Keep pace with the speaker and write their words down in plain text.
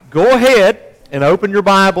go ahead and open your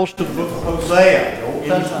Bibles to the book of Hosea, the Old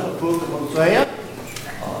Testament book of Hosea,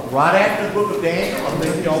 right after the book of Daniel. I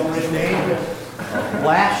think y'all read Daniel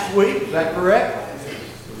last week. Is that correct?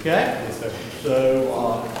 Okay.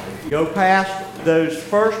 So go past those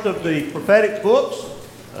first of the prophetic books,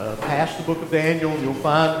 past the book of Daniel, you'll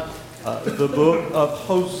find the book of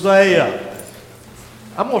Hosea.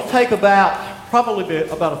 I'm going to take probably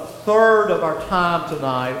about a third of our time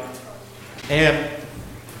tonight and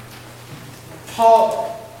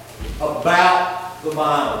talk about the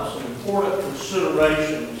Bible, some important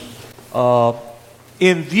considerations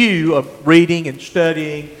in view of reading and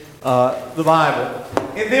studying the Bible.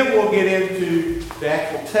 And then we'll get into the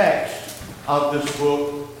actual text of this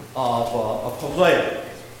book of Hosea.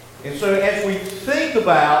 And so as we think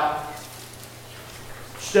about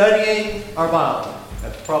studying our Bible,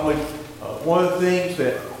 that's probably one of the things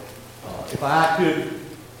that if I could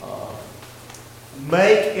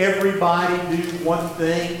make everybody do one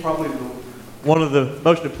thing, probably one of the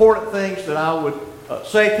most important things that I would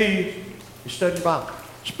say to you is study your Bible.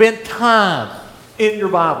 Spend time in your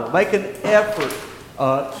Bible. Make an effort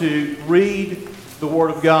to read the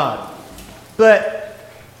Word of God. But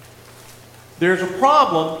there's a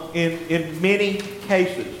problem in many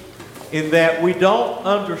cases in that we don't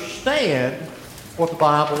understand what the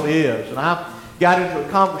Bible is. And I got into a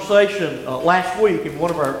conversation last week in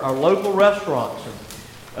one of our local restaurants. And,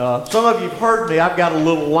 some of you have heard me. I've got a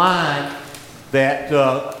little line that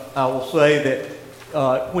I will say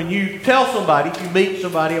that when you tell somebody, if you meet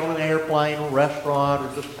somebody on an airplane or restaurant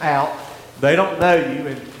or just out, they don't know you,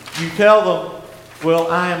 and you tell them, well,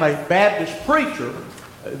 I am a Baptist preacher,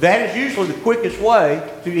 that is usually the quickest way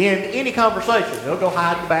to end any conversation. They'll go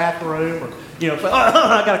hide in the bathroom or say, oh,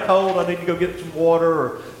 I got a cold, I need to go get some water,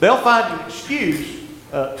 or they'll find an excuse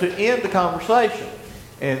to end the conversation.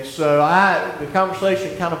 And so the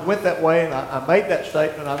conversation kind of went that way, and I made that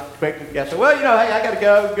statement. I expected the guy to say, well, hey, I got to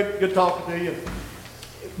go, good talking to you.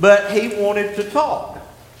 But he wanted to talk.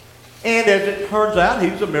 And as it turns out,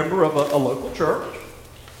 he's a member of a local church.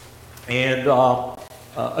 And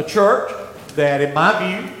a church that, in my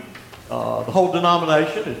view, the whole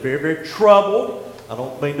denomination is very, very troubled. I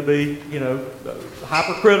don't mean to be,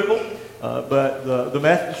 hypercritical, but the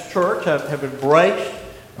Methodist Church have embraced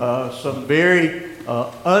some very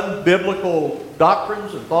unbiblical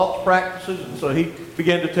doctrines and false practices. And so he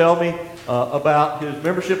began to tell me about his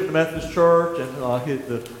membership in the Methodist Church and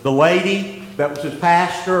the lady that was his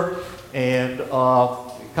pastor, and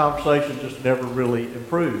the conversation just never really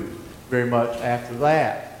improved very much after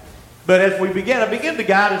that. But as I began to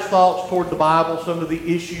guide his thoughts toward the Bible, some of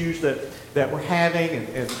the issues that we're having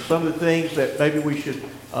and some of the things that maybe we should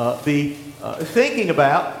be thinking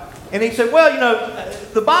about. And he said, well,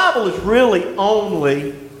 the Bible is really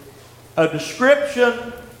only a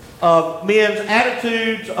description of men's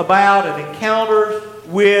attitudes about and encounters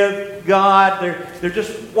with God. They're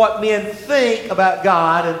just what men think about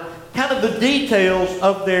God and kind of the details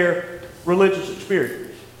of their religious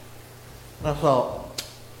experience. And I thought,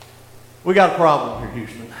 we got a problem here,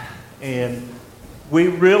 Houston. And we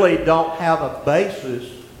really don't have a basis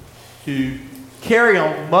to carry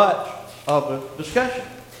on much of a discussion,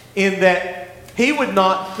 in that he would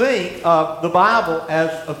not think of the Bible as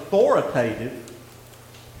authoritative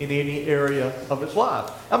in any area of its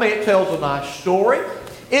life. I mean, it tells a nice story.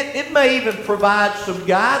 It may even provide some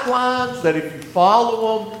guidelines that if you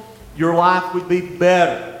follow them, your life would be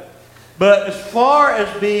better. But as far as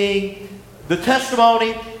being the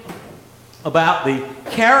testimony about the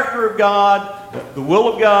character of God, the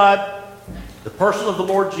will of God, the person of the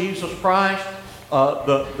Lord Jesus Christ,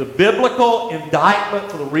 the biblical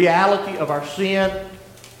indictment for the reality of our sin,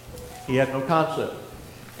 he had no concept.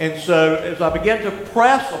 And so as I began to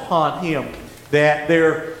press upon him that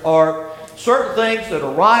there are certain things that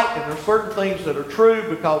are right and there are certain things that are true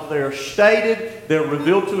because they are stated, they're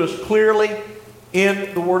revealed to us clearly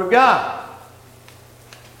in the Word of God,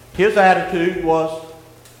 his attitude was,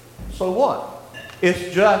 so what?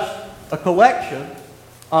 It's just a collection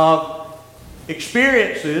of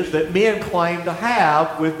experiences that men claim to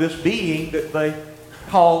have with this being that they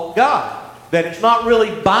call God. That it's not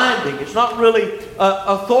really binding. It's not really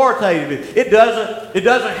authoritative. It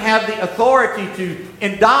doesn't have the authority to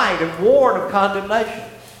indict and warn of condemnation.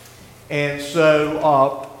 And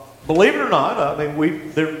so, believe it or not, I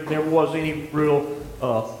mean, there never was any real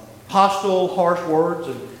hostile, harsh words,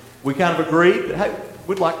 and we kind of agreed that, hey,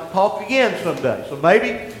 we'd like to talk again someday. So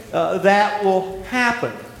maybe that will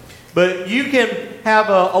happen. But you can have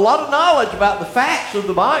a lot of knowledge about the facts of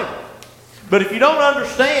the Bible. But if you don't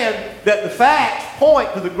understand that the facts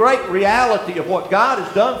point to the great reality of what God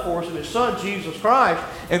has done for us in His Son, Jesus Christ,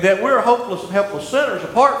 and that we're hopeless and helpless sinners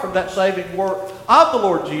apart from that saving work of the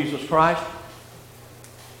Lord Jesus Christ,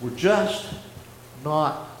 we're just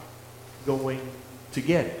not going to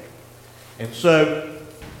get it. And so,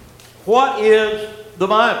 what is the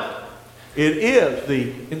Bible? It is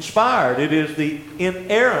the inspired, it is the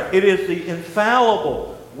inerrant, it is the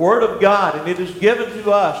infallible Word of God, and it is given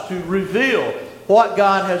to us to reveal what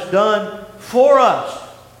God has done for us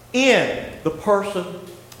in the person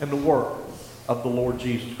and the work of the Lord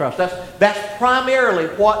Jesus Christ. That's primarily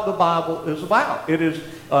what the Bible is about. It is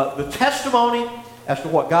the testimony as to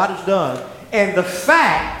what God has done, and the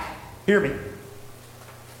fact, hear me,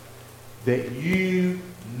 that you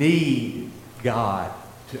need God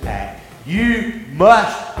to act. You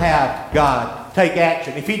must have God take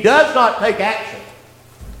action. If He does not take action,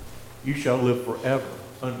 you shall live forever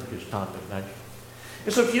under His condemnation.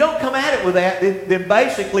 And so if you don't come at it with that, then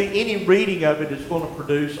basically any reading of it is going to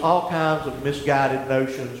produce all kinds of misguided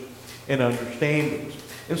notions and understandings.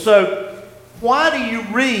 And so, why do you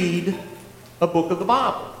read a book of the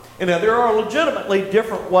Bible? And now there are legitimately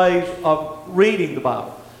different ways of reading the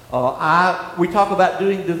Bible. We talk about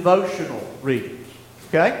doing devotional readings,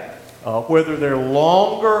 okay? Whether they're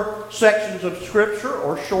longer sections of Scripture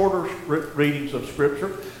or shorter readings of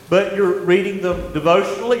Scripture, but you're reading them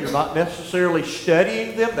devotionally. You're not necessarily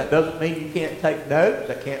studying them. That doesn't mean you can't take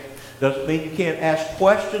notes. Doesn't mean you can't ask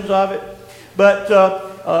questions of it. But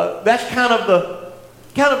that's kind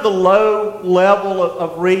of the low level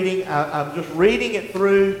of reading. I'm just reading it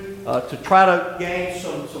through to try to gain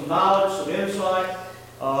some knowledge, some insight.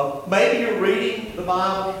 Maybe you're reading the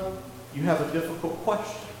Bible. You have a difficult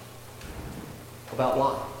question about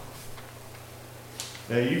life.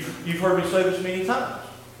 Now, you've heard me say this many times.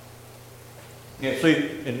 Yeah, see,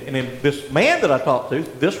 and in this man that I talked to,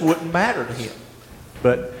 this wouldn't matter to him.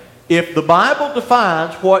 But if the Bible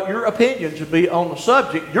defines what your opinion should be on the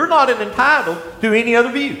subject, you're not entitled to any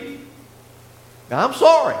other view. Now, I'm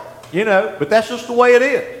sorry, but that's just the way it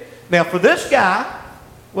is. Now, for this guy,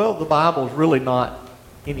 well, the Bible is really not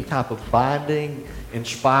any type of binding,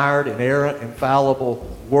 inspired, inerrant,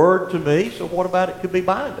 infallible word to me. So what about it could be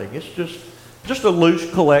binding? It's just a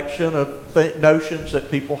loose collection of notions that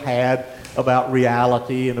people had about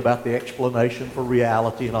reality and about the explanation for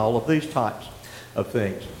reality and all of these types of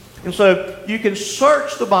things. And so you can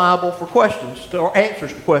search the Bible for questions or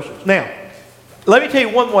answers to questions. Now, let me tell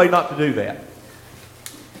you one way not to do that.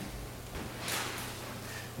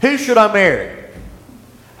 Who should I marry?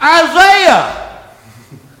 Isaiah!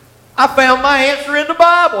 I found my answer in the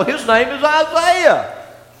Bible. His name is Isaiah.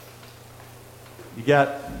 You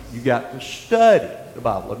got to study the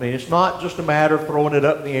Bible. I mean, it's not just a matter of throwing it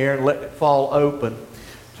up in the air and letting it fall open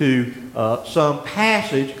to some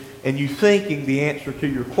passage and you thinking the answer to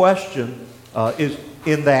your question is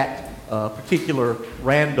in that particular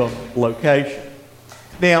random location.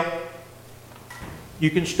 Now, you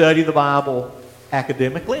can study the Bible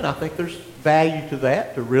academically, and I think there's value to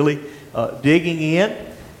that, to really digging in.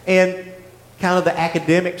 And kind of the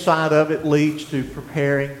academic side of it leads to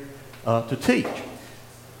preparing to teach.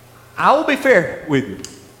 I will be fair with you.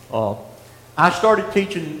 I started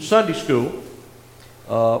teaching Sunday school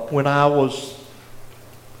when I was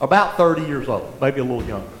about 30 years old, maybe a little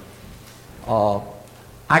younger.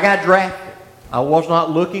 I got drafted. I was not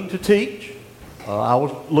looking to teach. I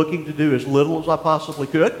was looking to do as little as I possibly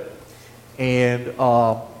could. And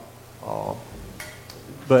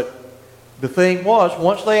but the thing was,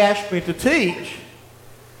 once they asked me to teach,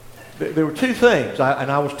 there were two things.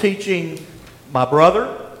 I was teaching my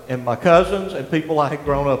brother and my cousins and people I had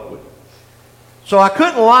grown up with. So I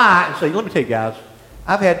couldn't lie and say, let me tell you guys,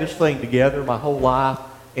 I've had this thing together my whole life,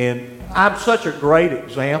 and I'm such a great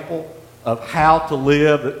example of how to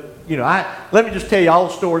live. Let me just tell you all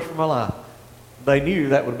the stories from my life. They knew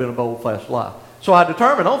that would have been a bold-faced lie. So I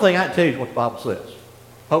determined the only thing I can tell you is what the Bible says.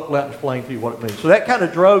 Hopefully I can explain to you what it means. So that kind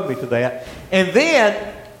of drove me to that. And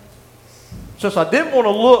then, since I didn't want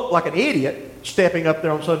to look like an idiot stepping up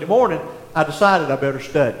there on Sunday morning, I decided I better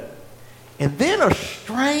study. And then a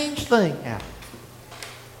strange thing happened.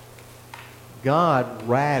 God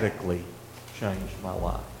radically changed my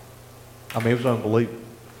life. I mean, it was unbelievable.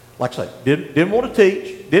 Like I say, didn't want to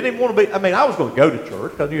teach, didn't even want to be, I was going to go to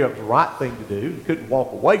church because I knew that was the right thing to do. You couldn't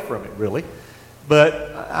walk away from it, really.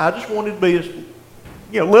 But I just wanted to be as,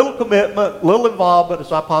 little commitment, little involvement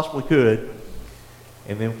as I possibly could.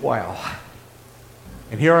 And then, wow.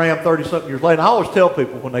 And here I am 30-something years later. And I always tell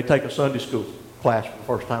people when they take a Sunday school class for the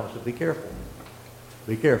first time, I said, be careful.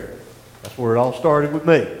 Be careful. That's where it all started with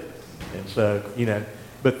me. And so,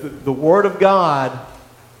 but the Word of God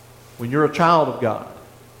when you're a child of God,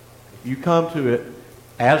 if you come to it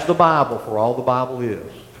as the Bible for all the Bible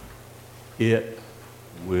is, it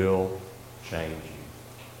will change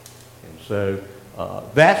you. And so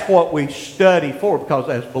that's what we study for, because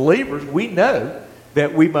as believers, we know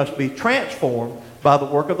that we must be transformed by the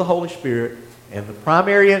work of the Holy Spirit, and the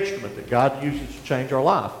primary instrument that God uses to change our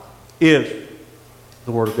life is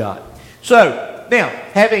the Word of God. So, now,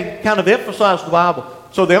 having kind of emphasized the Bible,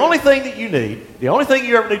 so the only thing that you need, the only thing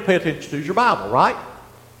you ever need to pay attention to is your Bible, right?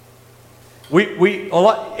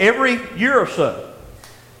 Every year or so,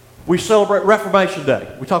 we celebrate Reformation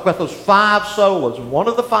Day. We talk about those 5 solas, and one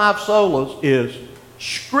of the 5 solas is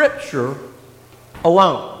Scripture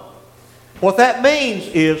alone. What that means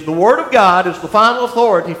is the Word of God is the final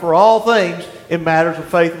authority for all things in matters of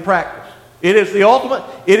faith and practice. It is the ultimate,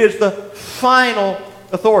 it is the final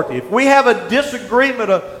authority. If we have a disagreement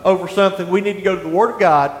over something, we need to go to the Word of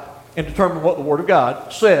God and determine what the Word of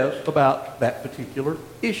God says about that particular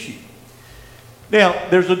issue. Now,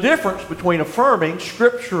 there's a difference between affirming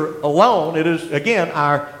Scripture alone. It is, again,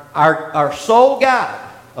 our sole guide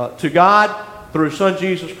to God through His Son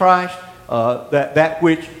Jesus Christ, that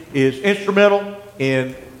which is instrumental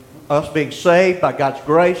in us being saved by God's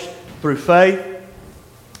grace through faith.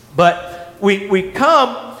 But we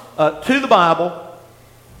come to the Bible,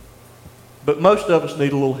 but most of us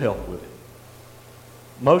need a little help with it.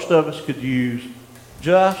 Most of us could use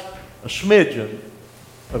just a smidgen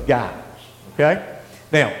of guidance. Okay?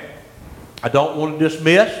 Now, I don't want to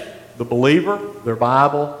dismiss the believer, their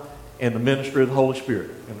Bible, and the ministry of the Holy Spirit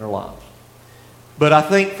in their lives. But I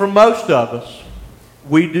think for most of us,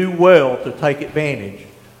 we do well to take advantage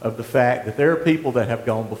of the fact that there are people that have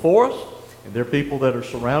gone before us, and there are people that are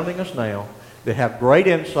surrounding us now that have great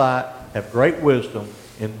insight, have great wisdom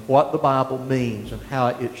in what the Bible means and how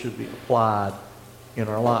it should be applied in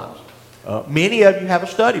our lives. Many of you have a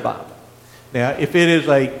study Bible. Now, if it is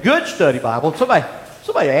a good study Bible, somebody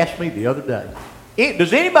asked me the other day,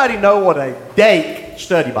 does anybody know what a Dake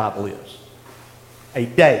study Bible is? A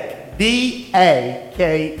Dake.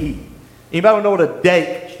 D-A-K-E. Anybody know what a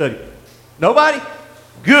Dake study? Nobody?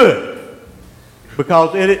 Good.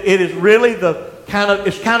 Because it is really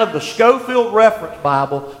it's kind of the Schofield reference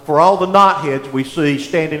Bible for all the knotheads we see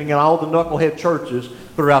standing in all the knucklehead churches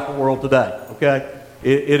throughout the world today. Okay?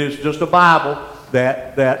 It is just a Bible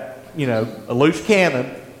that a loose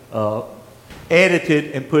cannon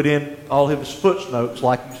edited and put in all of his footnotes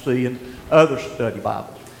like you see in other study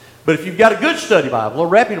Bibles. But if you've got a good study Bible, a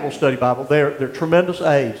reputable study Bible, they're tremendous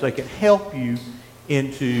aids. They can help you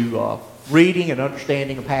into reading and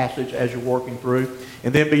understanding a passage as you're working through.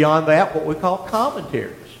 And then beyond that, what we call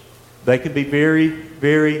commentaries. They can be very,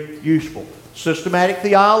 very useful. Systematic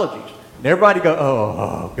theologies. And everybody go,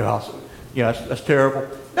 oh gosh, that's terrible.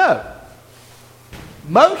 No.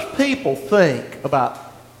 Most people think about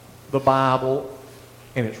the Bible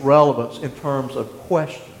and its relevance in terms of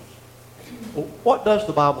questions. Well, what does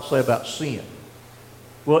the Bible say about sin?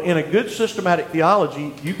 Well, in a good systematic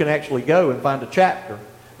theology, you can actually go and find a chapter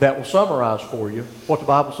that will summarize for you what the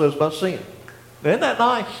Bible says about sin. Isn't that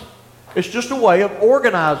nice? It's just a way of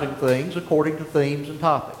organizing things according to themes and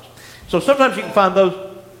topics. So sometimes you can find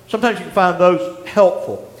those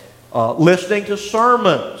helpful. Listening to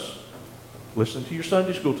sermons. Listen to your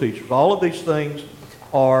Sunday school teachers. All of these things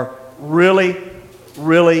are really,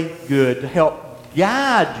 really good to help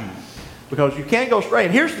guide you, because you can't go astray.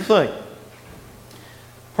 And here's the thing.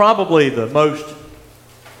 Probably the most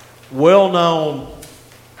well-known,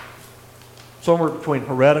 somewhere between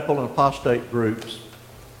heretical and apostate groups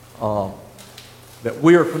that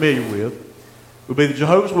we are familiar with would be the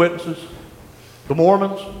Jehovah's Witnesses, the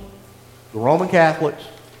Mormons, the Roman Catholics,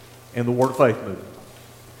 and the Word of Faith movement.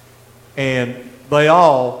 And they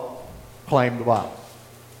all claim the Bible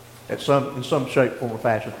in some shape, form, or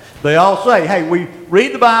fashion. They all say, hey, we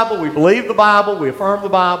read the Bible, we believe the Bible, we affirm the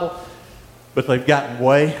Bible, but they've gotten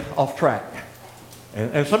way off track.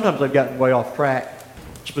 And sometimes they've gotten way off track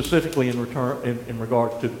specifically in regard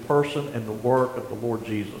to the person and the work of the Lord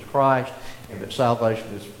Jesus Christ, and that salvation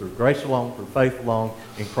is through grace alone, through faith alone,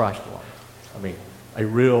 in Christ alone. I mean, a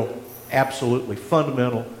real, absolutely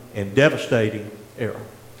fundamental and devastating error.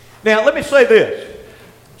 Now, let me say this,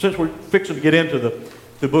 since we're fixing to get into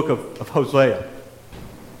the book of Hosea.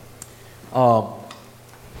 Now,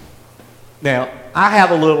 I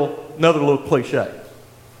have another little cliche.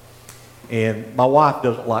 And my wife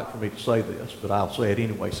doesn't like for me to say this, but I'll say it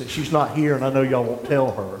anyway. Since she's not here, and I know y'all won't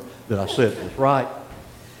tell her that I said this, right?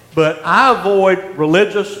 But I avoid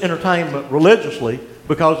religious entertainment religiously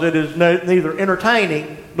because it is neither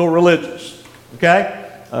entertaining nor religious. Okay?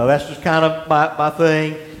 That's just kind of my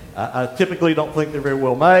thing. I typically don't think they're very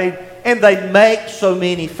well made, and they make so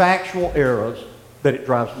many factual errors that it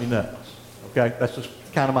drives me nuts. Okay, that's just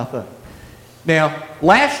kind of my thing. Now,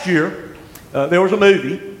 last year, there was a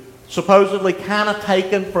movie supposedly kind of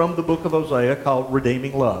taken from the book of Hosea called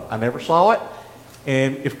Redeeming Love. I never saw it,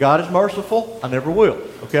 and if God is merciful, I never will.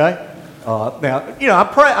 Okay. Now, you know,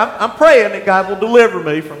 I'm praying that God will deliver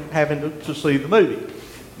me from having to see the movie.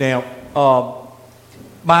 Now,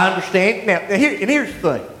 my understanding, here's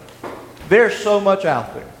the thing. There's so much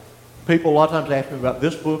out there. People a lot of times ask me about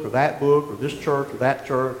this book or this church or that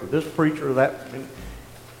church or this preacher or that.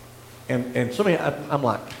 And somebody, I'm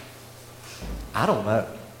like, I don't know.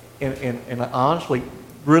 And I honestly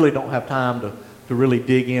really don't have time to really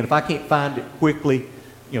dig in. If I can't find it quickly,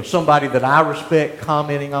 you know, somebody that I respect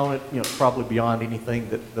commenting on it, you know, it's probably beyond anything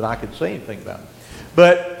that I could say anything about.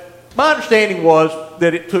 But my understanding was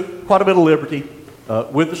that it took quite a bit of liberty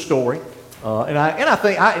with the story. And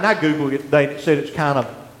I Googled it today and it said it's kind of,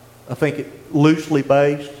 I think it loosely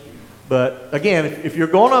based. But again, if you're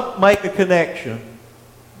going to make a connection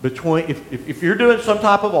between, if you're doing some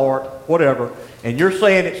type of art, whatever, and you're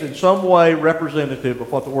saying it's in some way representative of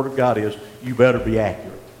what the Word of God is, you better be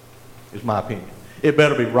accurate, is my opinion. It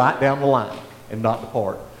better be right down the line and not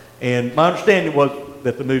depart. And my understanding was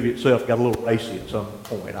that the movie itself got a little racy at some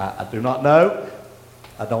point. I do not know.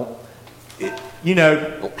 I don't, you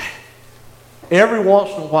know, every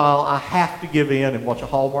once in a while I have to give in and watch a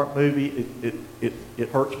Hallmark movie. It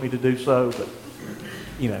hurts me to do so, but,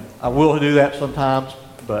 you know, I will do that sometimes.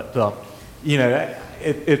 But, you know,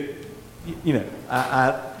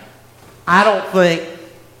 I don't think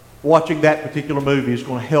watching that particular movie is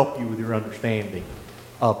going to help you with your understanding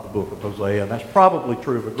of the book of Hosea. And that's probably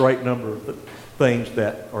true of a great number of the things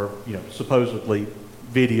that are, you know, supposedly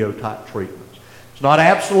video-type treatments. It's not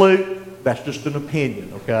absolute. That's just an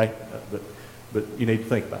opinion, okay? But you need to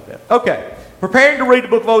think about that. Okay, preparing to read the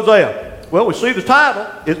book of Hosea. Well, we see the title.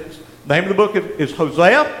 The name of the book is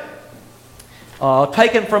Hosea.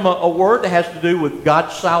 Taken from a word that has to do with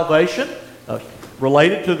God's salvation,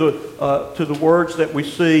 related to the words that we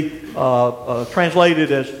see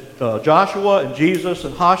translated as Joshua and Jesus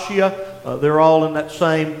and Hosea. They're all in that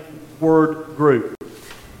same word group.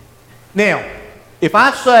 Now, if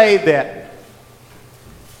I say that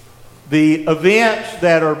the events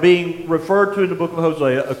that are being referred to in the book of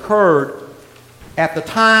Hosea occurred at the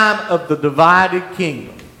time of the divided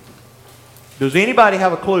kingdom, does anybody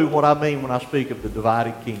have a clue what I mean when I speak of the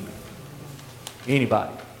divided kingdom?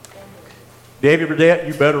 Anybody? Debbie Burdette,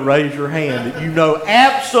 you better raise your hand that you know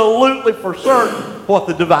absolutely for certain what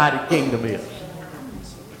the divided kingdom is.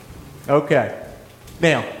 Okay.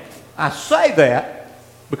 Now, I say that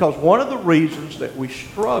because one of the reasons that we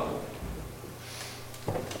struggle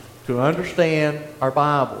to understand our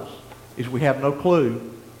Bibles is we have no clue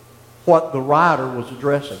what the writer was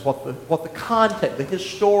addressing, what the context, the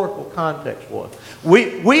historical context was.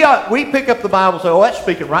 We pick up the Bible and say, oh, that's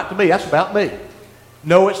speaking right to me. That's about me.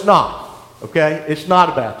 No, it's not. Okay? It's not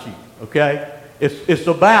about you. Okay? It's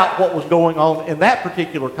about what was going on in that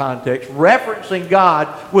particular context, referencing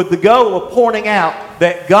God with the goal of pointing out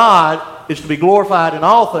that God is to be glorified in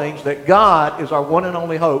all things, that God is our one and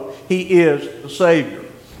only hope. He is the Savior.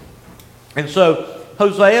 And so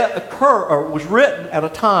Hosea was written at a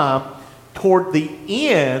time toward the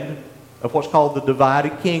end of what's called the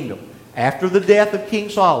divided kingdom, after the death of King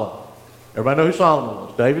Solomon. Everybody know who Solomon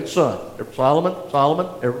was? David's son. Solomon,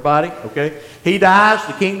 everybody, okay? He dies,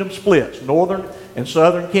 the kingdom splits, northern and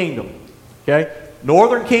southern kingdom, okay?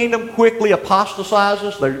 Northern kingdom quickly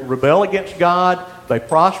apostatizes. They rebel against God. They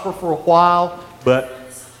prosper for a while,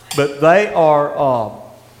 but they are,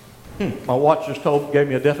 my watch just gave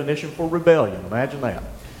me a definition for rebellion. Imagine that.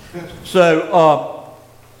 So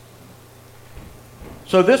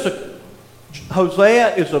this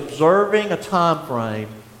Hosea is observing a time frame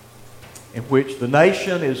in which the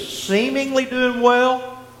nation is seemingly doing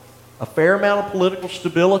well, a fair amount of political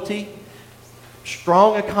stability,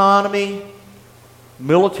 strong economy,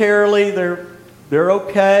 militarily they're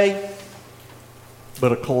okay,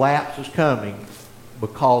 but a collapse is coming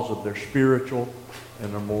because of their spiritual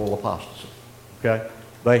and their moral apostasy. Okay?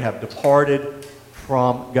 They have departed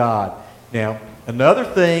from God. Now, another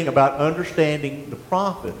thing about understanding the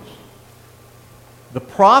prophets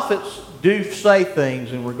do say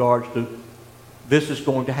things in regards to this is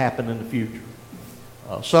going to happen in the future.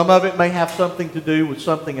 Some of it may have something to do with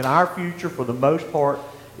something in our future. For the most part,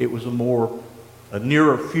 it was a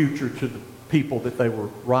nearer future to the people that they were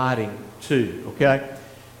writing to. Okay?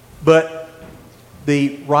 But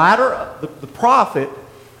the writer, the prophet,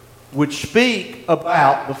 would speak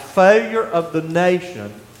about the failure of the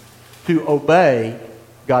nation to obey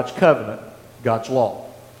God's covenant, God's law.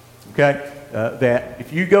 Okay? That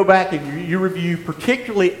if you go back and you review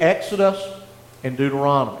particularly Exodus and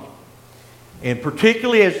Deuteronomy, and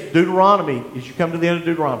particularly as Deuteronomy, as you come to the end of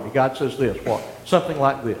Deuteronomy, God says this, what? Something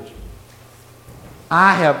like this.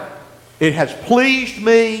 It has pleased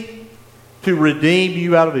me to redeem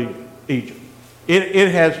you out of Egypt.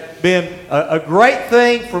 It has been a great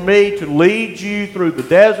thing for me to lead you through the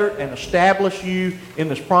desert and establish you in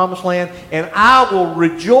this promised land. And I will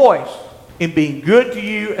rejoice in being good to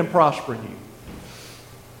you and prospering you.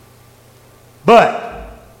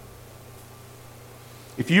 But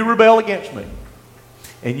if you rebel against me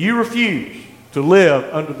and you refuse to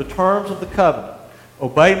live under the terms of the covenant,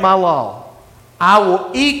 obey my law, I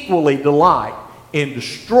will equally delight in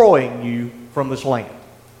destroying you from this land.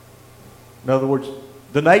 In other words,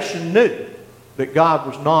 the nation knew that God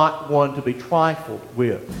was not one to be trifled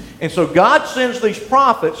with. And so God sends these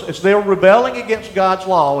prophets as they're rebelling against God's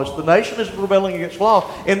law, as the nation is rebelling against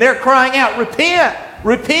law, and they're crying out, repent,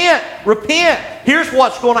 repent, repent. Here's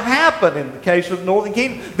what's going to happen in the case of the northern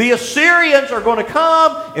kingdom. The Assyrians are going to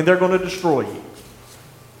come and they're going to destroy you.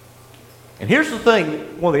 And here's the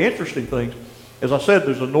thing, one of the interesting things, as I said,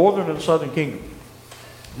 there's a northern and a southern kingdom.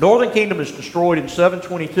 Northern kingdom is destroyed in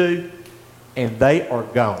 722, and they are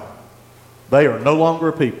gone. They are no longer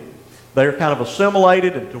a people. They are kind of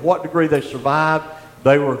assimilated, and to what degree they survived,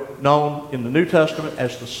 they were known in the New Testament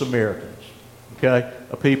as the Samaritans. Okay?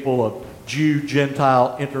 A people of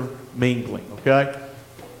Jew-Gentile intermingling. Okay?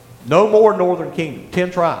 No more northern kingdom.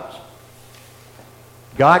 10 tribes.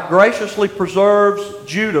 God graciously preserves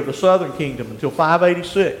Judah, the southern kingdom, until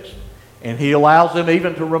 586. And he allows them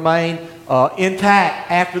even to remain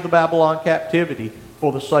intact after the Babylon captivity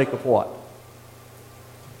for the sake of what?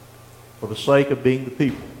 For the sake of being the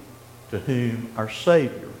people to whom our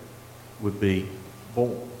Savior would be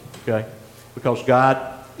born. Okay? Because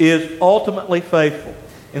God is ultimately faithful.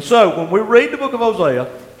 And so, when we read the book of Hosea,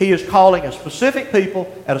 he is calling a specific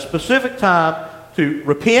people at a specific time to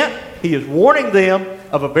repent. He is warning them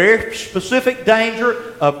of a very specific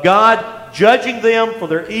danger of God judging them for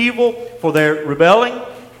their evil, for their rebelling.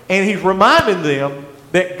 And he's reminding them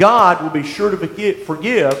that God will be sure to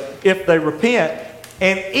forgive if they repent.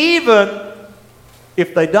 And even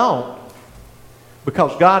if they don't,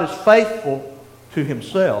 because God is faithful to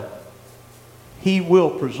himself, he will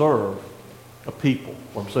preserve a people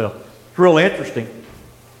for himself. It's real interesting.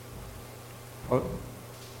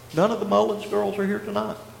 None of the Mullins girls are here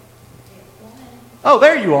tonight. Oh,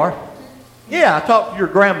 there you are. Yeah, I talked to your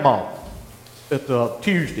grandma at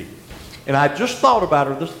Tuesday. And I just thought about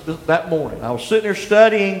her that morning. I was sitting there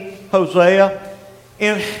studying Hosea.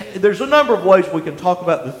 And there's a number of ways we can talk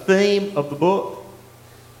about the theme of the book.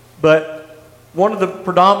 But one of the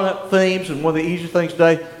predominant themes, and one of the easy things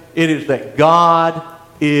today, it is that God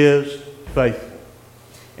is faithful.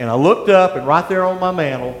 And I looked up, and right there on my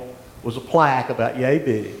mantle was a plaque about Yay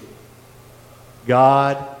Biddy.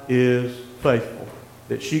 God is faithful.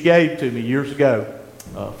 That she gave to me years ago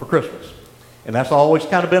for Christmas. And that's always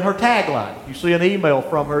kind of been her tagline. If you see an email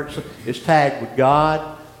from her, it's tagged with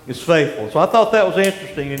God is faithful. So I thought that was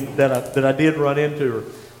interesting, and that I did run into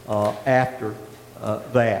her after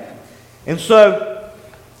that. And so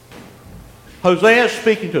Hosea is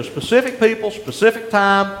speaking to a specific people, specific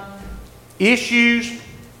time, issues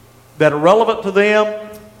that are relevant to them.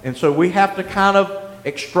 And so we have to kind of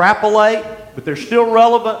extrapolate, but they're still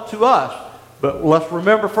relevant to us. But let's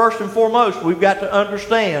remember, first and foremost, we've got to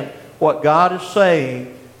understand what God is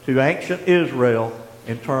saying to ancient Israel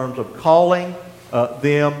in terms of calling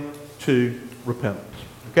them to repentance.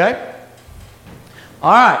 Okay?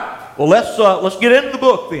 All right. Well, let's get into the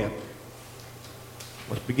book then.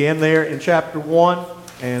 Let's begin there in chapter 1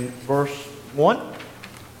 and verse 1.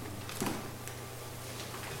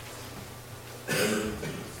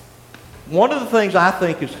 One of the things I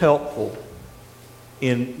think is helpful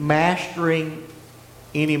in mastering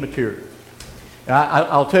any material.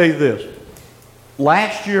 I'll tell you this.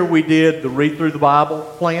 Last year we did the Read Through the Bible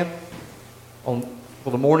plan for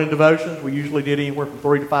the morning devotions. We usually did anywhere from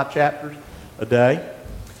 3 to 5 chapters a day.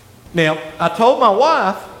 Now, I told my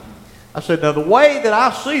wife, I said, now the way that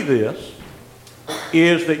I see this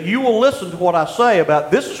is that you will listen to what I say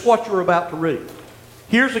about this is what you're about to read.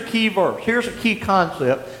 Here's a key verse. Here's a key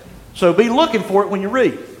concept. So be looking for it when you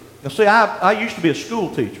read. Now see, I used to be a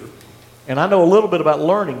school teacher, and I know a little bit about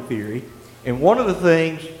learning theory. And one of the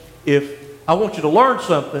things, if I want you to learn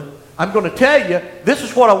something, I'm going to tell you, this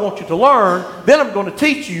is what I want you to learn, then I'm going to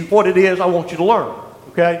teach you what it is I want you to learn.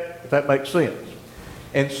 Okay? If that makes sense.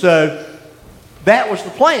 And so that was the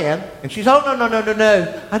plan. And she said, oh, no.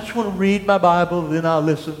 I just want to read my Bible, then I'll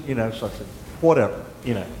listen. So I said, whatever.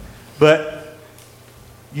 you know. But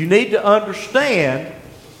you need to understand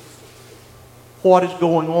what is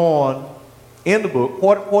going on in the book.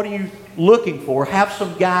 What are you looking for? Have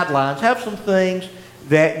some guidelines. Have some things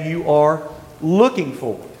that you are looking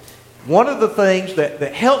for. One of the things that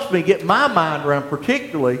helps me get my mind around,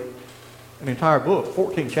 particularly an entire book,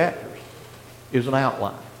 14 chapters, is an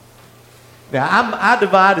outline. Now, I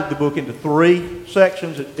divided the book into 3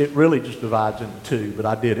 sections. It really just divides into 2, but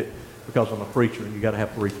I did it because I'm a preacher and you got to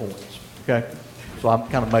have 3 points. Okay? So I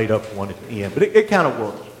kind of made up one at the end, but it kind of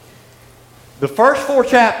works. The first 4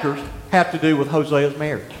 chapters have to do with Hosea's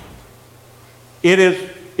marriage. It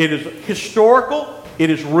is historical. It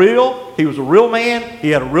is real. He was a real man. He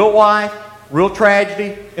had a real wife. Real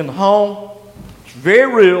tragedy in the home. It's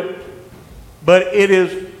very real. But it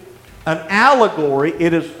is an allegory.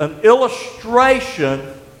 It is an illustration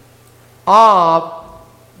of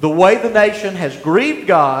the way the nation has grieved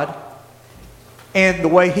God and the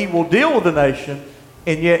way He will deal with the nation,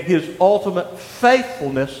 and yet His ultimate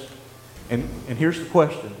faithfulness. And here's the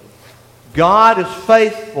question. God is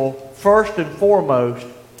faithful first and foremost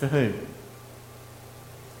to whom?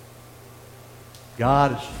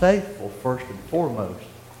 God is faithful first and foremost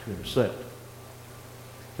to Himself.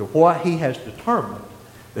 To what He has determined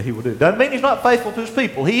that He will do. Doesn't mean He's not faithful to His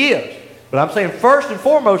people. He is. But I'm saying first and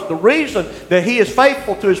foremost, the reason that He is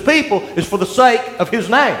faithful to His people is for the sake of His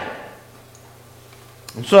name.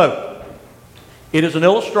 And so, it is an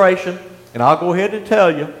illustration, and I'll go ahead and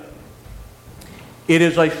tell you, it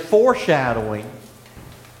is a foreshadowing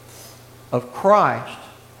of Christ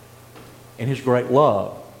and His great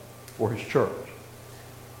love for His church.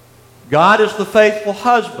 God is the faithful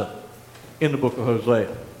husband in the book of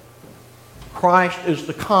Hosea. Christ is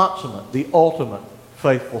the consummate, the ultimate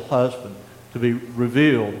faithful husband to be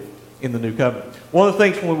revealed in the new covenant. One of the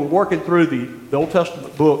things when we were working through the Old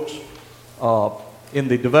Testament books in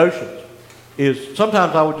the devotions is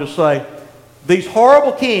sometimes I would just say, these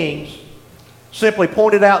horrible kings simply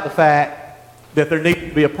pointed out the fact that there needed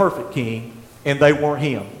to be a perfect king, and they weren't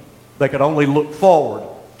him. They could only look forward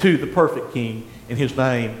to the perfect king, and His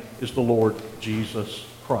name is the Lord Jesus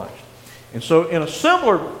Christ. And so in a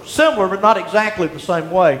similar but not exactly the same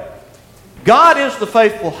way, God is the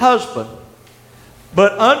faithful husband,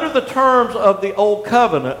 but under the terms of the Old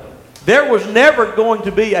Covenant, there was never going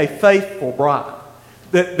to be a faithful bride.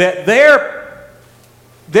 That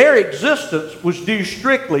their existence was due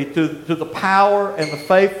strictly to the power and the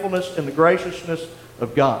faithfulness and the graciousness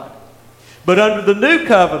of God. But under the new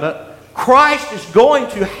covenant, Christ is going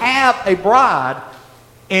to have a bride,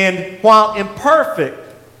 and while imperfect,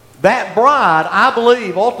 that bride, I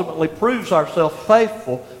believe, ultimately proves herself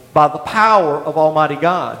faithful by the power of Almighty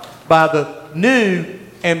God, by the new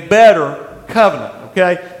and better covenant.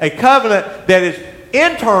 Okay? A covenant that is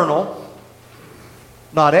internal,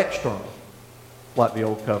 not external, like the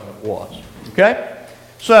old covenant was. Okay?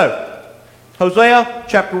 So, Hosea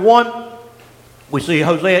chapter 1, we see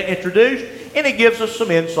Hosea introduced, and it gives us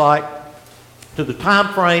some insight to the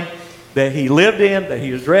time frame that he lived in, that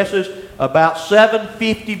he addresses, about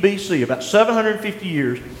 750 BC, about 750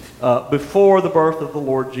 years before the birth of the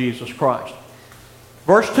Lord Jesus Christ.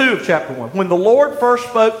 Verse 2 of chapter 1. When the Lord first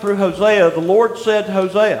spoke through Hosea, the Lord said to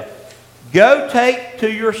Hosea, "Go take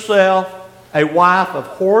to yourself a wife of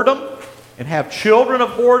whoredom, and have children of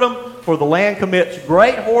whoredom, for the land commits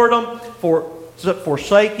great whoredom for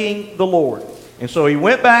forsaking the Lord." And so he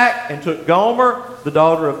went back and took Gomer, the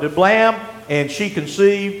daughter of Diblam, and she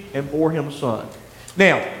conceived and bore him a son.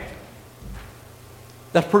 Now,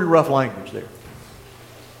 that's pretty rough language there.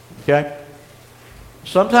 Okay?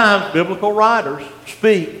 Sometimes biblical writers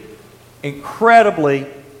speak incredibly,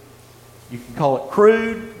 you can call it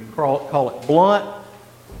crude, you can call it blunt,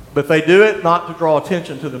 but they do it not to draw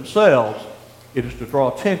attention to themselves. It is to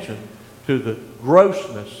draw attention to the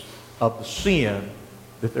grossness of the sin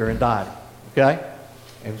that they're indicting. Okay?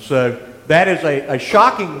 And so that is a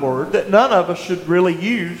shocking word that none of us should really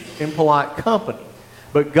use in polite company.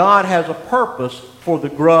 But God has a purpose for the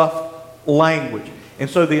gruff language. And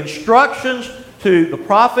so the instructions to the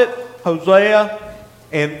prophet Hosea,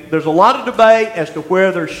 and there's a lot of debate as to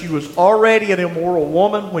whether she was already an immoral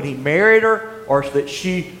woman when he married her, or that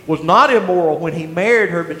she was not immoral when he married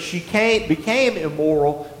her, but she became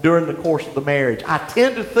immoral during the course of the marriage. I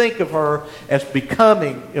tend to think of her as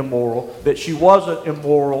becoming immoral, that she wasn't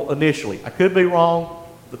immoral initially. I could be wrong.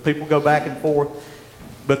 The people go back and forth.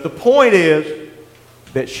 But the point is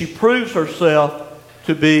that she proves herself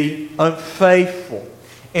to be unfaithful.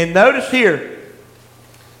 And notice here,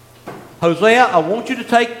 Hosea, I want you to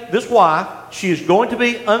take this wife. She is going to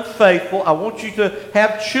be unfaithful. I want you to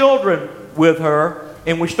have children with her.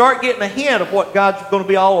 And we start getting a hint of what God's going to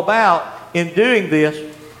be all about in doing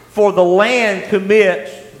this. For the land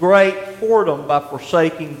commits great whoredom by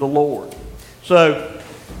forsaking the Lord. So,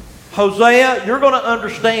 Hosea, you're going to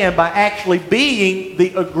understand by actually being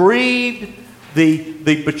the aggrieved, the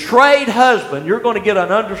betrayed husband, you're going to get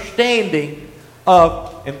an understanding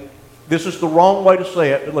of, and this is the wrong way to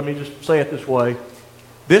say it, but let me just say it this way.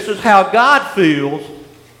 This is how God feels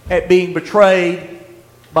at being betrayed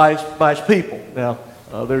by his people. Now,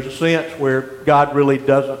 there's a sense where God really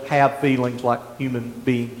doesn't have feelings like human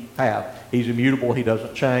beings have. He's immutable. He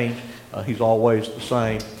doesn't change. He's always the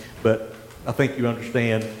same. But I think you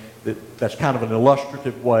understand that that's kind of an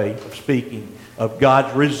illustrative way of speaking of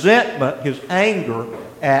God's resentment, his anger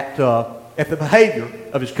at the behavior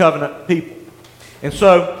of his covenant people. And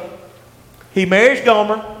so he marries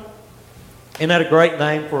Gomer. Isn't that a great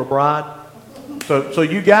name for a bride? So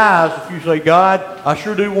you guys, if you say, God, I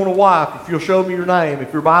sure do want a wife, if you'll show me your name,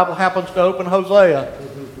 if your Bible happens to open Hosea,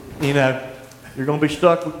 you know, you're going to be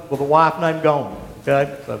stuck with a wife named Gomer.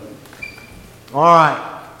 Okay? So, all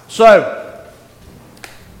right. So,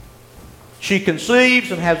 she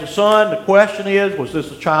conceives and has a son. The question is, was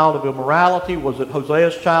this a child of immorality? Was it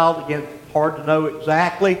Hosea's child? Again, hard to know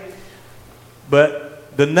exactly.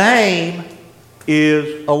 But the name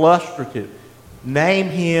is illustrative. Name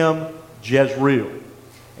him Jezreel.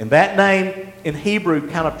 And that name in Hebrew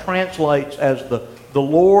kind of translates as the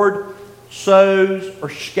Lord sows or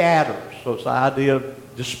scatters. So it's the idea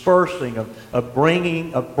of dispersing, of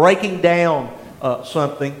breaking down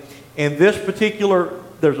something. And this particular,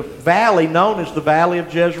 there's a valley known as the Valley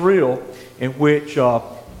of Jezreel, in which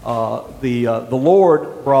the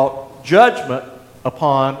Lord brought judgment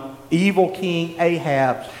upon evil King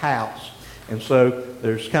Ahab's house. And so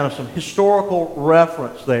there's kind of some historical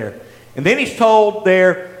reference there. And then he's told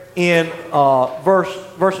there in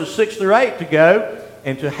verses 6 through 8 to go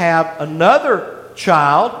and to have another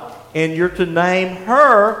child, and you're to name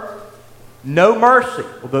her No Mercy.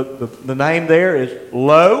 Well, the name there is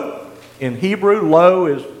Lo. In Hebrew, Lo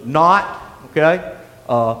is not, okay?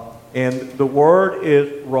 And the word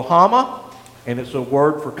is Rohama, and it's a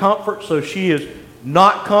word for comfort. So she is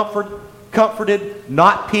not comforted,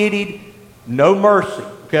 not pitied, no mercy,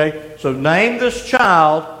 okay? So name this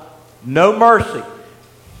child No Mercy.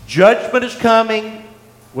 Judgment is coming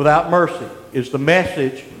without mercy is the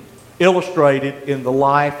message illustrated in the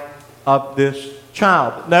life of this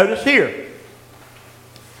child. But notice here,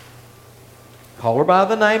 call her by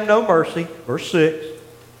the name No Mercy, verse 6.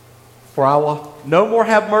 For I will no more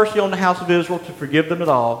have mercy on the house of Israel to forgive them at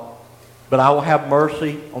all, but I will have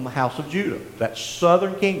mercy on the house of Judah. That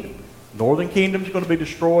southern kingdom. Northern kingdom is going to be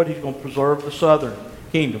destroyed. He's going to preserve the southern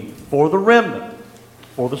kingdom for the remnant,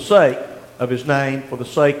 for the sake of his name, for the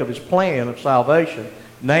sake of his plan of salvation,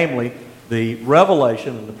 namely the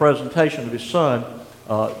revelation and the presentation of his Son,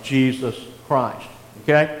 Jesus Christ.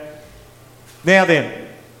 Okay? Now then,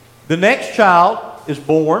 the next child is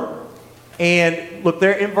born, and look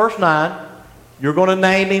there in verse 9, you're going to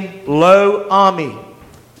name him Lo Ami.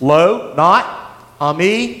 Lo, not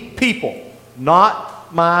Ami, people.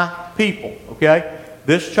 Not my people. Okay?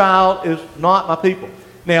 This child is not my people.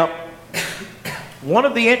 Now, one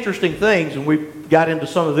of the interesting things, and we got into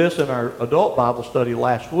some of this in our adult Bible study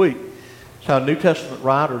last week, is how New Testament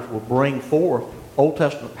writers will bring forth Old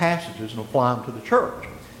Testament passages and apply them to the church.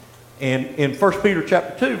 And in 1 Peter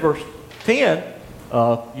chapter 2, verse 10,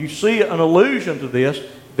 you see an allusion to this,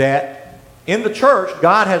 that in the church,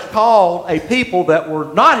 God has called a people that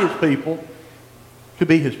were not his people to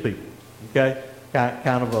be his people. Okay?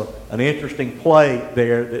 Kind of an interesting play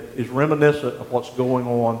there that is reminiscent of what's going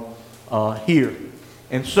on here.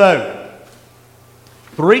 And so,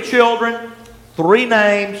 3 children, 3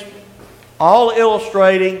 names, all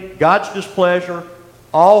illustrating God's displeasure,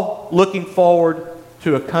 all looking forward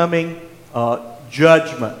to a coming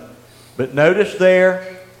judgment. But notice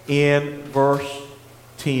there in verse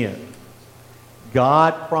 10,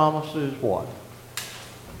 God promises what?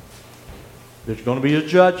 There's going to be a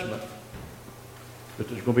judgment, but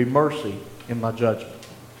there's going to be mercy in my judgment.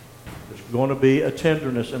 There's going to be a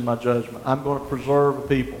tenderness in my judgment. I'm going to preserve a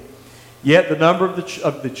people. Yet the number of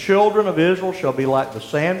the children of Israel shall be like the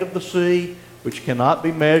sand of the sea, which cannot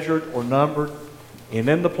be measured or numbered. And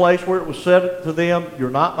in the place where it was said to them, you're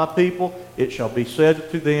not my people, it shall be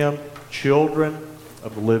said to them, children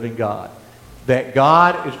of the living God. That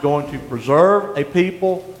God is going to preserve a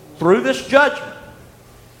people through this judgment,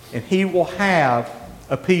 and he will have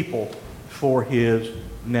a people for his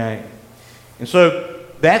name. And so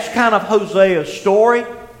that's kind of Hosea's story.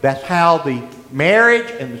 That's how the marriage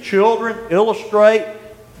and the children illustrate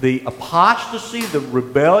the apostasy, the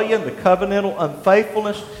rebellion, the covenantal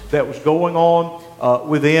unfaithfulness that was going on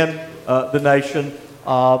within the nation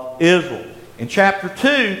of Israel. In chapter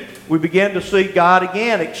 2, we begin to see God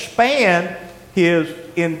again expand His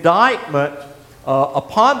indictment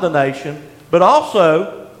upon the nation, but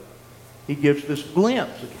also He gives this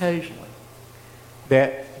glimpse occasionally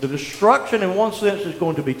that the destruction in one sense is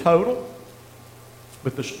going to be total,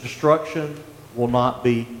 but the destruction will not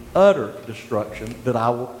be utter destruction, that I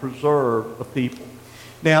will preserve a people.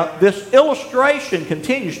 Now, this illustration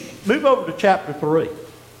continues. Move over to chapter 3.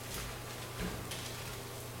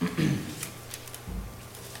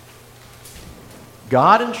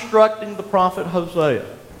 God instructing the prophet Hosea.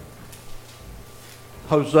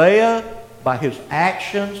 Hosea, by his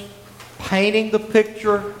actions, painting the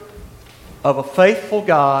picture of a faithful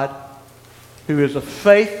God who is a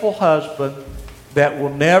faithful husband that will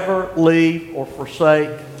never leave or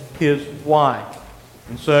forsake his wife.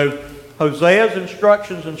 And so Hosea's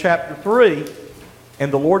instructions in chapter 3,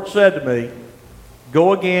 and the Lord said to me,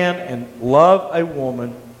 go again and love a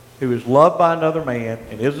woman who is loved by another man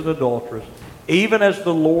and is an adulteress, even as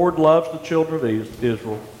the Lord loves the children of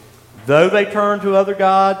Israel. Though they turn to other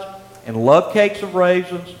gods and love cakes of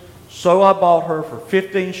raisins, so I bought her for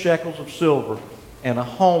 15 shekels of silver and a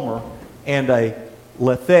homer and a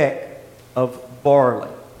lethek of barley.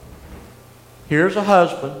 Here's a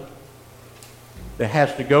husband that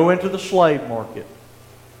has to go into the slave market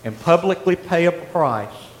and publicly pay a price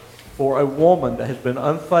for a woman that has been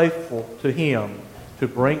unfaithful to him, to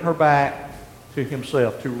bring her back to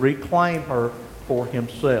himself, to reclaim her for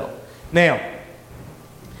himself. Now,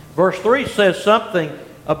 verse 3 says something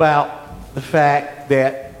about the fact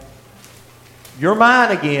that you're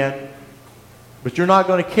mine again, but you're not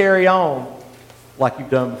going to carry on like you've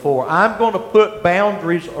done before. I'm going to put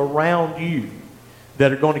boundaries around you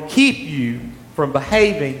that are going to keep you from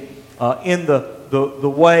behaving in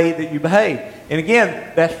the way that you behave. And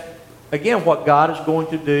again, that's what God is going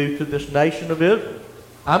to do to this nation of Israel.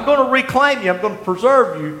 I'm going to reclaim you. I'm going to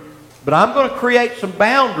preserve you. But I'm going to create some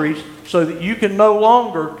boundaries so that you can no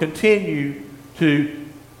longer continue to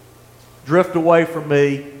drift away from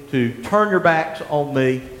me, to turn your backs on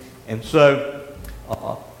me. And so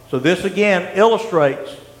this again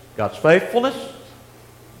illustrates God's faithfulness,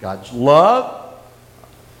 God's love,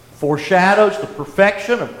 foreshadows the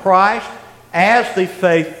perfection of Christ as the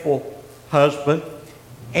faithful husband,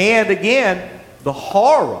 and again, the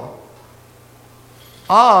horror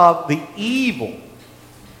of the evil.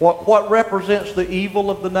 What represents the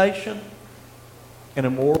evil of the nation? An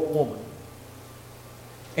immoral woman.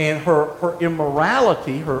 And her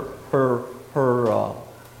immorality, her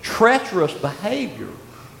treacherous behavior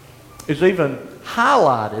is even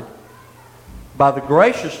highlighted by the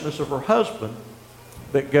graciousness of her husband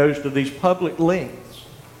that goes to these public lengths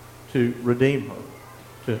to redeem her,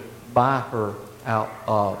 to buy her out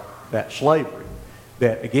of that slavery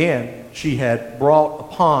that, again, she had brought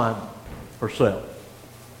upon herself.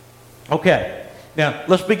 Okay, now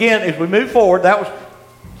let's begin as we move forward. That was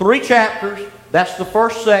 3 chapters. That's the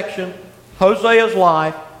first section, Hosea's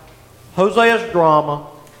life, Hosea's drama,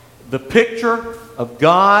 the picture of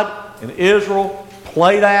God and Israel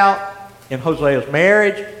played out in Hosea's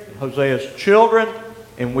marriage, in Hosea's children,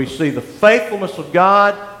 and we see the faithfulness of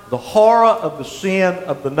God, the horror of the sin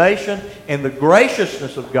of the nation, and the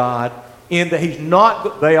graciousness of God in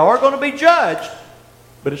that they are going to be judged,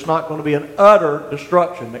 but it's not going to be an utter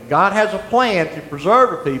destruction. That God has a plan to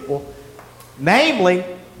preserve a people, namely,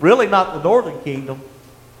 really not the northern kingdom,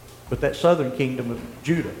 but that southern kingdom of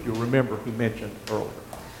Judah. You'll remember he mentioned earlier.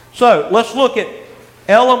 So let's look at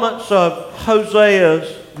elements of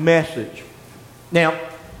Hosea's message. Now,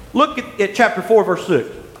 look at chapter 4, verse 6.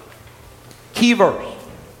 Key verse.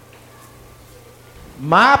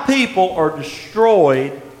 My people are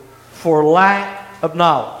destroyed for lack of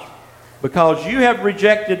knowledge. Because you have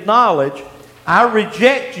rejected knowledge, I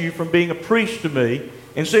reject you from being a priest to me.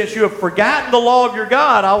 And since you have forgotten the law of your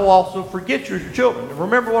God, I will also forget you as your children. And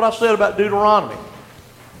remember what I said about Deuteronomy.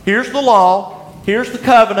 Here's the law. Here's the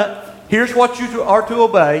covenant. Here's what you are to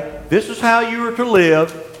obey. This is how you are to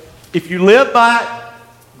live. If you live by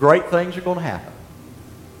it, great things are going to happen.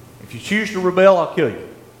 If you choose to rebel, I'll kill you.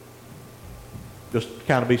 Just to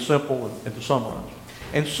kind of be simple and to summarize.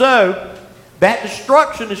 And so, that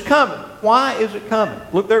destruction is coming. Why is it coming?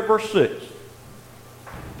 Look there at verse 6.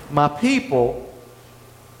 My people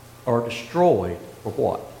are destroyed for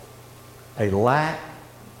what? A lack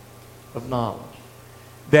of knowledge.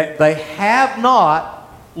 That they have not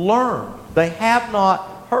learned. They have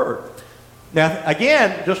not heard. Now,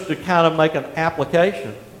 again, just to kind of make an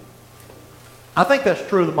application, I think that's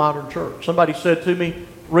true of the modern church. Somebody said to me,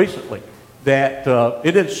 recently that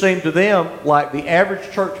it didn't seem to them like the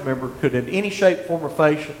average church member could in any shape, form, or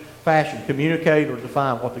fashion communicate or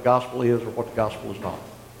define what the gospel is or what the gospel is not.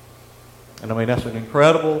 And I mean, that's an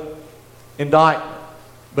incredible indictment.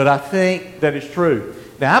 But I think that is true.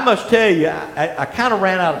 Now, I must tell you, I kind of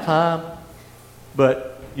ran out of time.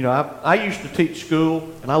 But, you know, I used to teach school,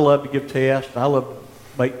 and I love to give tests, and I love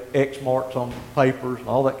to make X marks on papers and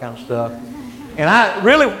all that kind of stuff.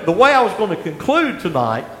 And the way I was going to conclude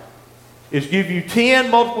tonight is give you 10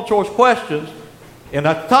 multiple choice questions, and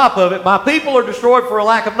at the top of it, my people are destroyed for a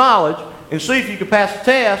lack of knowledge, and see if you can pass the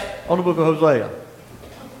test on the book of Hosea.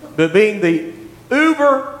 But being the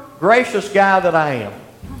uber gracious guy that I am,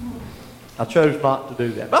 I chose not to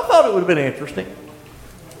do that. But I thought it would have been interesting.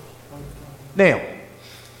 Now,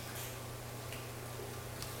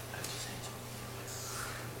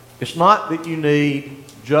 it's not that you need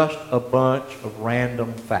just a bunch of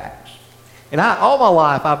random facts. And all my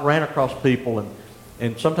life, I've ran across people,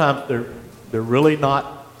 and sometimes they're really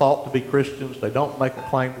not thought to be Christians. They don't make a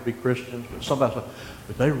claim to be Christians, but somebody says,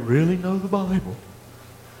 but they really know the Bible.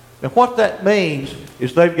 And what that means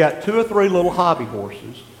is they've got 2 or 3 little hobby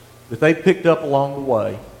horses that they picked up along the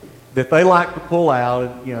way that they like to pull out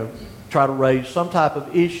and, you know, try to raise some type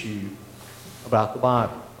of issue about the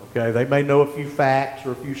Bible. Okay, they may know a few facts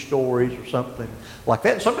or a few stories or something like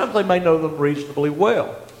that. And sometimes they may know them reasonably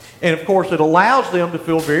well. And of course, it allows them to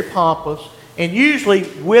feel very pompous. And usually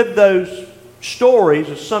with those stories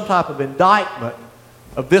is some type of indictment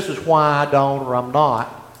of this is why I don't or I'm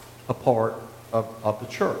not a part of the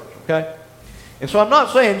church. Okay? And so I'm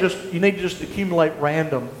not saying you need to just accumulate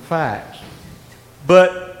random facts.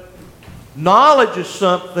 But knowledge is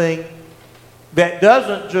something that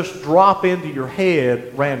doesn't just drop into your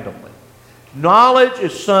head randomly. Knowledge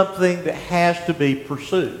is something that has to be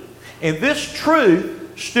pursued. And this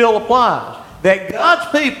truth still applies. That God's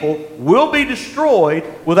people will be destroyed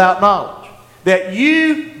without knowledge. That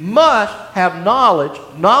you must have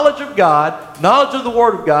knowledge of God, knowledge of the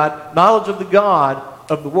Word of God, knowledge of the God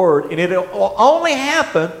of the Word. And it will only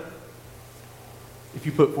happen if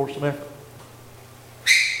you put forth some effort.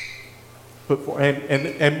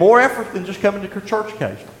 And more effort than just coming to church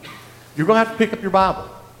occasionally. You're going to have to pick up your Bible.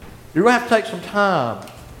 You're going to have to take some time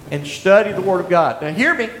and study the Word of God. Now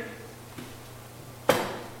hear me.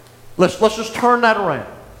 Let's just turn that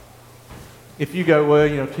around. If you go, well,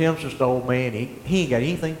 you know, Tim's just an old man. He ain't got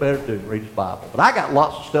anything better to do than read his Bible. But I got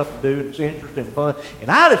lots of stuff to do, and it's interesting and fun,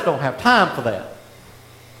 and I just don't have time for that.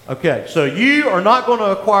 Okay, so you are not going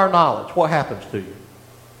to acquire knowledge. What happens to you?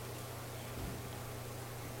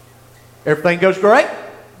 Everything goes great?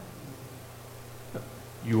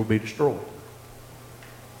 You will be destroyed.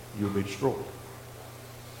 You will be destroyed.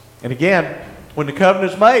 And again, when the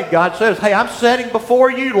covenant is made, God says, hey, I'm setting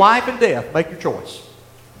before you life and death. Make your choice.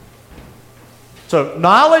 So,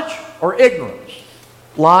 knowledge or ignorance,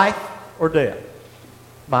 life or death.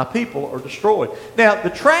 My people are destroyed. Now, the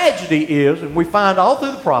tragedy is, and we find all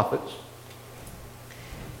through the prophets,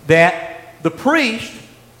 that the priest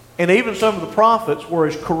and even some of the prophets were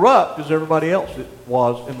as corrupt as everybody else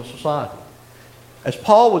was in the society. As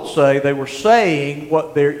Paul would say, they were saying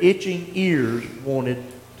what their itching ears wanted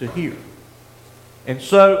to hear. And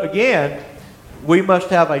so, again, we must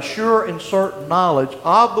have a sure and certain knowledge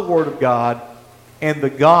of the Word of God and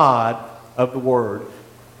the God of the Word.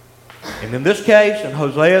 And in this case, in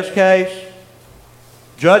Hosea's case,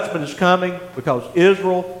 judgment is coming because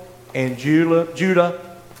Israel and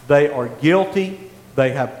Judah, they are guilty.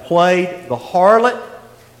 They have played the harlot.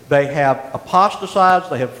 They have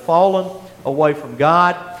apostatized. They have fallen away from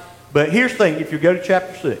God. But here's the thing. If you go to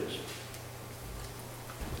chapter 6,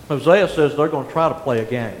 Hosea says they're going to try to play a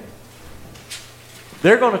game.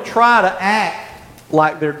 They're going to try to act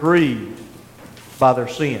like they're grieved by their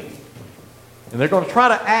sin. And they're going to try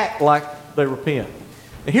to act like they repent.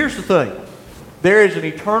 And here's the thing. There is an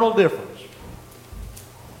eternal difference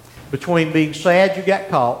between being sad you got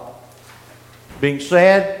caught, being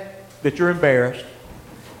sad that you're embarrassed,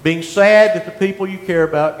 being sad that the people you care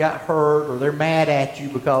about got hurt or they're mad at you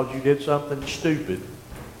because you did something stupid.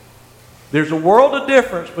 There's a world of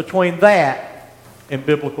difference between that and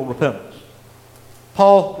biblical repentance.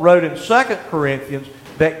 Paul wrote in 2 Corinthians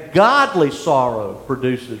that godly sorrow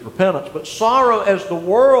produces repentance, but sorrow as the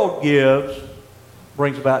world gives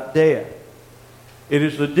brings about death. It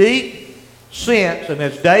is the deep sense, and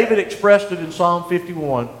as David expressed it in Psalm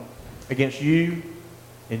 51, against you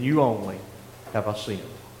and you only have I sinned.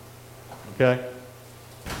 Okay?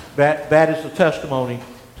 That is the testimony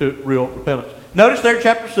to real repentance. Notice there in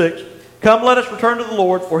chapter 6, come, let us return to the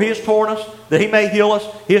Lord, for He has torn us, that He may heal us.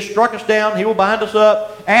 He has struck us down, He will bind us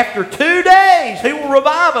up. After 2 days, days He will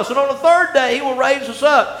revive us, and on the third day He will raise us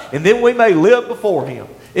up, and then we may live before Him.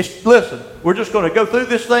 Listen, we're just going to go through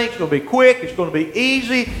this thing. It's going to be quick. It's going to be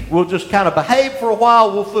easy. We'll just kind of behave for a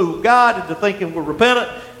while. We'll fool God into thinking we're repentant,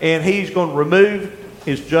 and He's going to remove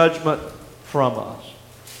His judgment from us.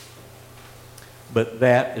 But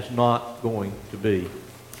that is not going to be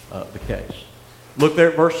the case. Look there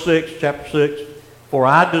at verse 6, chapter 6. For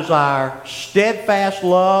I desire steadfast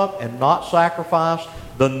love and not sacrifice,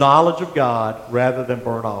 the knowledge of God rather than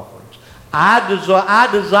burnt offerings. I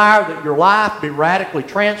desire that your life be radically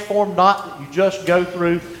transformed, not that you just go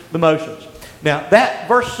through the motions. Now, that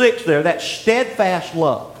verse 6 there, that steadfast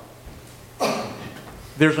love,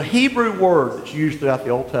 there's a Hebrew word that's used throughout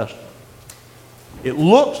the Old Testament. It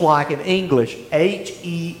looks like in English,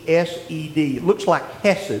 H-E-S-E-D. It looks like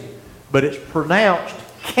hesed, but it's pronounced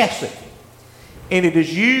kesed. And it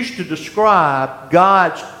is used to describe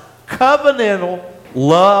God's covenantal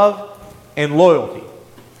love and loyalty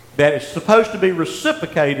that is supposed to be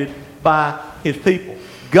reciprocated by His people.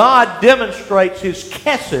 God demonstrates His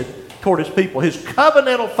kesed toward His people, His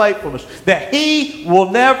covenantal faithfulness, that He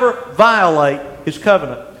will never violate His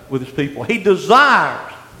covenant with His people. He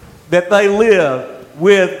desires that they live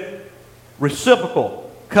with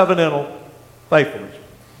reciprocal covenantal faithfulness.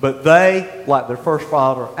 But they, like their first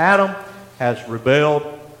father Adam, has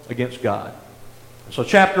rebelled against God. So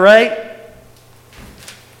chapter 8,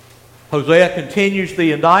 Hosea continues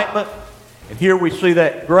the indictment. And here we see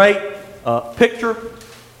that great picture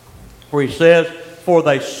where he says, for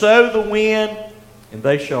they sow the wind, and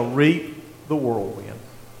they shall reap the whirlwind.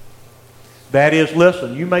 That is,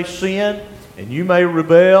 listen, you may sin, and you may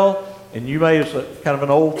rebel, and you may, it's kind of an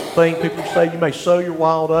old thing people say, you may sow your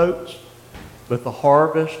wild oats, but the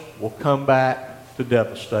harvest will come back to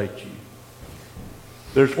devastate you.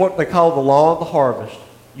 There's what they call the law of the harvest.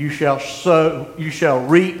 You shall sow, you shall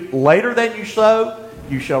reap later than you sow,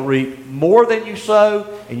 you shall reap more than you sow,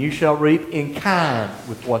 and you shall reap in kind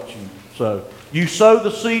with what you sow. You sow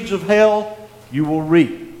the seeds of hell, you will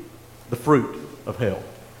reap the fruit of hell.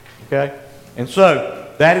 Okay? And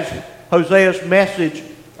so, that is Hosea's message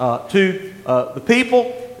to the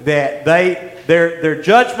people, that their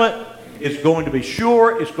judgment is going to be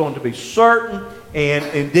sure, it's going to be certain, and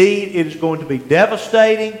indeed it is going to be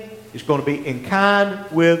devastating. It's going to be in kind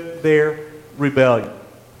with their rebellion.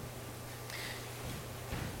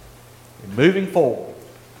 And moving forward,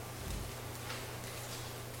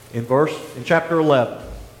 in chapter 11,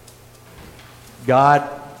 God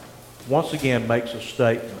once again makes a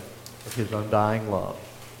statement of His undying love.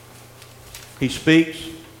 He speaks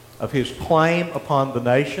of His claim upon the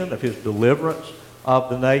nation, of His deliverance of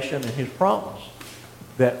the nation, and His promise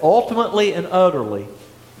that ultimately and utterly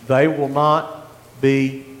they will not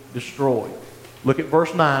be destroyed. Look at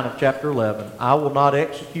verse 9 of chapter 11. I will not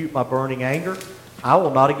execute my burning anger. I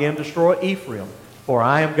will not again destroy Ephraim. For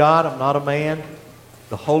I am God, I'm not a man,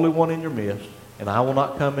 the Holy One in your midst, and I will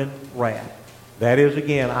not come in wrath. That is,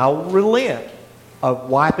 again, I will relent of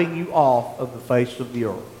wiping you off of the face of the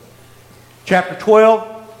earth. Chapter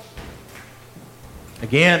 12,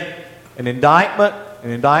 again, an indictment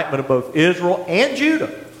of both Israel and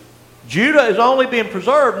Judah. Judah is only being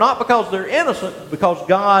preserved not because they're innocent, but because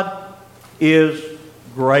God is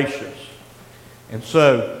gracious. And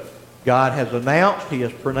so, God has announced, He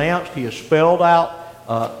has pronounced, He has spelled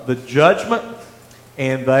out the judgment,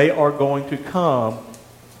 and they are going to come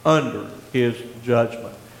under His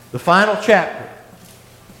judgment. The final chapter,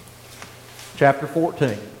 chapter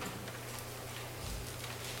 14,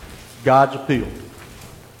 God's appeal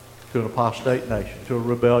to an apostate nation, to a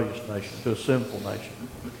rebellious nation, to a sinful nation.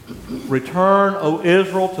 Return, O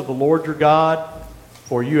Israel, to the Lord your God,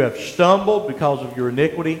 for you have stumbled because of your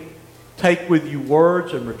iniquity. Take with you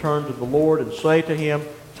words and return to the Lord and say to Him,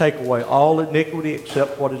 take away all iniquity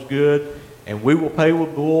except what is good, and we will pay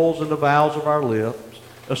with bulls and the vows of our lips.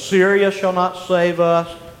 Assyria shall not save us.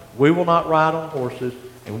 We will not ride on horses,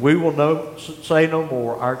 and we will say no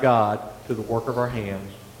more, our God, to the work of our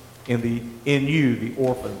hands. In you the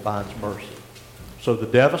orphan finds mercy. So the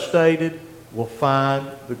devastated will find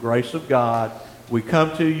the grace of God. We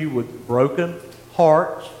come to you with broken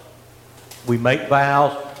hearts. We make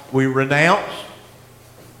vows. We renounce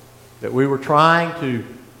that we were trying to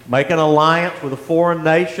make an alliance with a foreign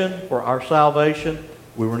nation for our salvation.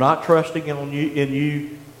 We were not trusting in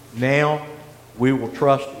you. Now we will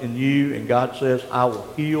trust in you. And God says, I will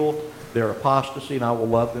heal their apostasy and I will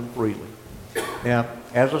love them freely. Now,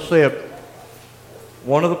 as I said,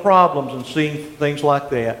 one of the problems in seeing things like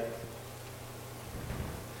that,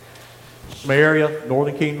 Samaria,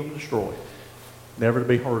 northern kingdom destroyed, never to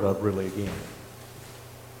be heard of really again.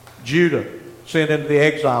 Judah sent into the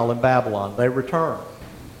exile in Babylon. They returned.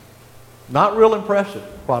 Not real impressive,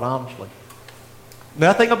 quite honestly.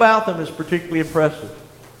 Nothing about them is particularly impressive,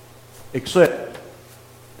 except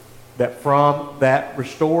that from that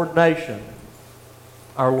restored nation,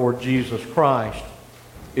 our Lord Jesus Christ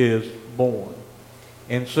is born.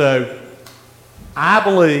 And so, I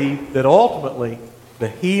believe that ultimately, the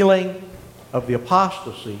healing of the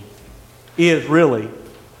apostasy is really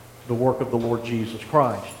the work of the Lord Jesus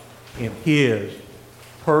Christ in His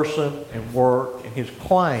person and work and His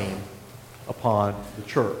claim upon the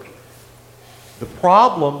church. The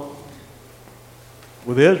problem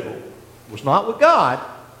with Israel was not with God,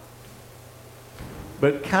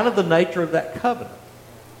 but kind of the nature of that covenant,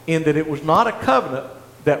 in that it was not a covenant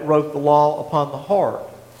that wrote the law upon the heart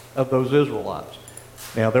of those Israelites.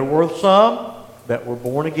 Now, there were some that were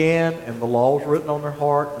born again and the law was written on their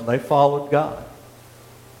heart and they followed God.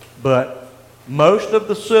 But most of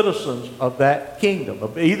the citizens of that kingdom,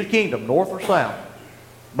 of either kingdom, north or south,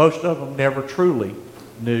 most of them never truly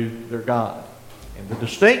knew their God. And the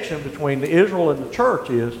distinction between Israel and the church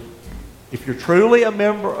is, if you're truly a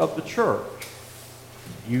member of the church,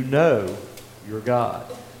 you know your God.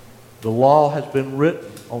 The law has been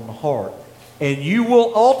written on the heart. And you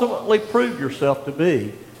will ultimately prove yourself to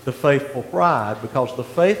be the faithful bride, because the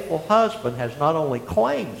faithful husband has not only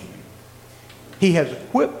claimed you, he has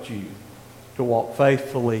equipped you to walk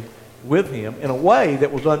faithfully with him in a way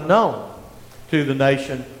that was unknown to the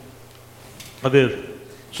nation of Israel.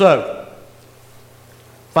 So,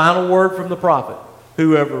 final word from the prophet.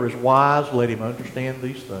 Whoever is wise, let him understand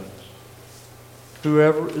these things.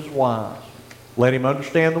 Whoever is wise, let him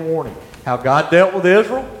understand the warning. How God dealt with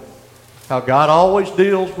Israel, how God always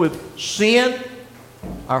deals with sin,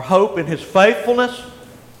 our hope in His faithfulness,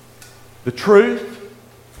 the truth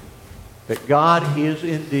that God is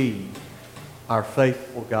indeed our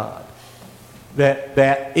faithful God.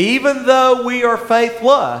 That even though we are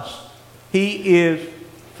faithless, He is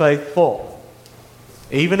faithful.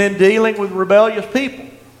 Even in dealing with rebellious people,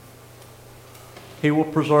 He will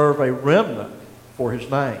preserve a remnant for His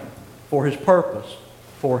name, for His purpose,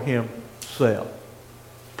 for Himself.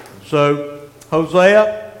 So,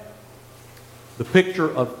 Hosea, the picture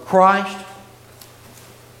of Christ,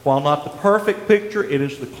 while not the perfect picture, it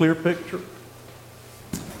is the clear picture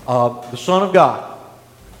of the Son of God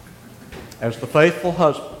as the faithful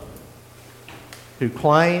husband who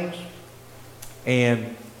claims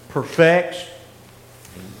and perfects,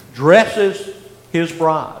 dresses his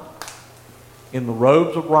bride in the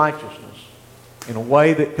robes of righteousness in a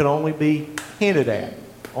way that can only be hinted at,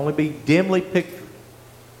 only be dimly pictured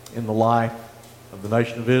in the life of the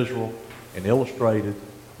nation of Israel and illustrated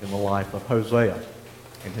in the life of Hosea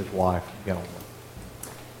and his wife Gomer.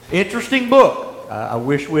 Interesting book. I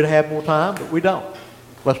wish we'd have more time, but we don't.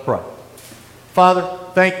 Let's pray. Father,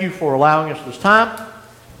 thank you for allowing us this time.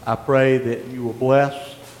 I pray that you will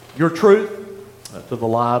bless your truth to the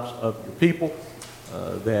lives of your people,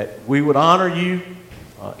 that we would honor you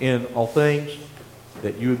in all things,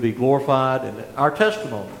 that you would be glorified, and that our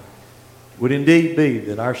testimony would indeed be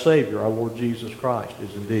that our Savior, our Lord Jesus Christ,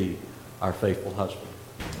 is indeed our faithful husband.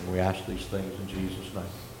 And we ask these things in Jesus' name.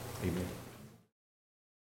 Amen.